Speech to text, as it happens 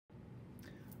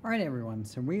All right, everyone,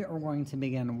 so we are going to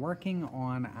begin working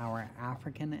on our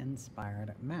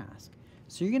African-inspired mask.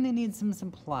 So you're gonna need some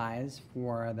supplies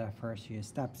for the first few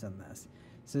steps in this.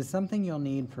 So something you'll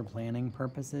need for planning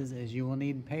purposes is you will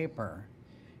need paper,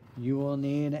 you will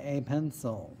need a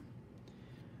pencil,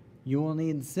 you will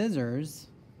need scissors,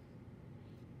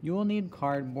 you will need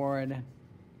cardboard,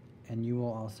 and you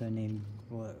will also need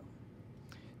glue.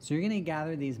 So you're gonna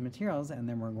gather these materials and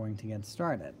then we're going to get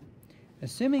started.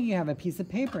 Assuming you have a piece of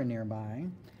paper nearby,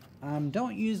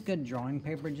 don't use good drawing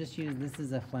paper, just use this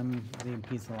is a flimsy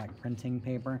piece of like printing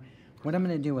paper. What I'm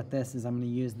gonna do with this is I'm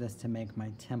gonna use this to make my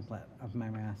template of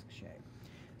my mask shape.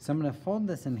 So I'm gonna fold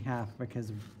this in half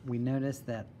because we noticed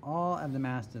that all of the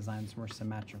mask designs were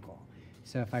symmetrical.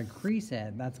 So if I crease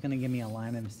it, that's gonna give me a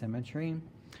line of symmetry.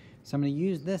 So I'm gonna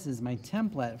use this as my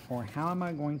template for how am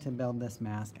I going to build this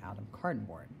mask out of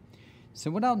cardboard. So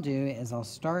what I'll do is I'll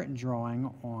start drawing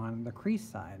on the crease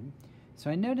side. So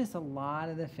I noticed a lot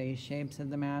of the face shapes of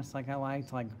the mask like I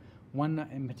liked, like one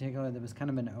in particular that was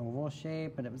kind of an oval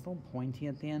shape, but it was a little pointy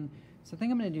at the end. So I think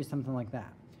I'm gonna do something like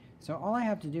that. So all I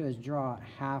have to do is draw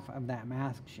half of that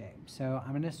mask shape. So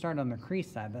I'm gonna start on the crease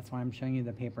side. That's why I'm showing you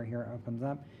the paper here opens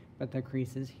up, but the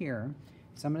crease is here.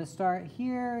 So I'm gonna start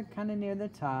here, kind of near the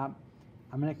top.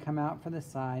 I'm gonna come out for the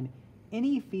side.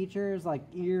 Any features like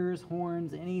ears,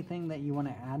 horns, anything that you want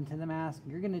to add to the mask,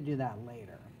 you're going to do that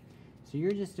later. So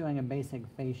you're just doing a basic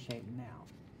face shape now.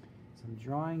 So I'm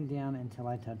drawing down until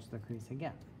I touch the crease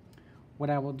again. What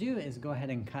I will do is go ahead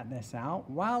and cut this out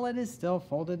while it is still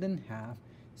folded in half.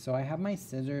 So I have my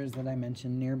scissors that I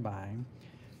mentioned nearby.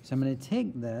 So I'm going to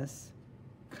take this,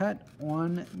 cut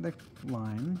on the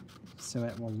line so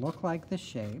it will look like the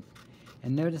shape.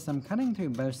 And notice I'm cutting through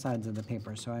both sides of the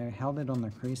paper, so I held it on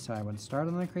the crease, so I would start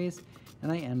on the crease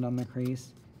and I end on the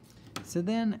crease. So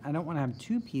then I don't want to have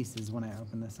two pieces when I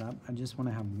open this up, I just want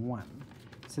to have one.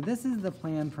 So this is the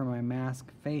plan for my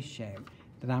mask face shape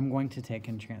that I'm going to take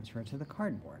and transfer to the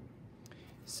cardboard.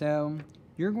 So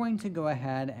you're going to go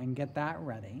ahead and get that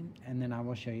ready, and then I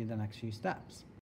will show you the next few steps.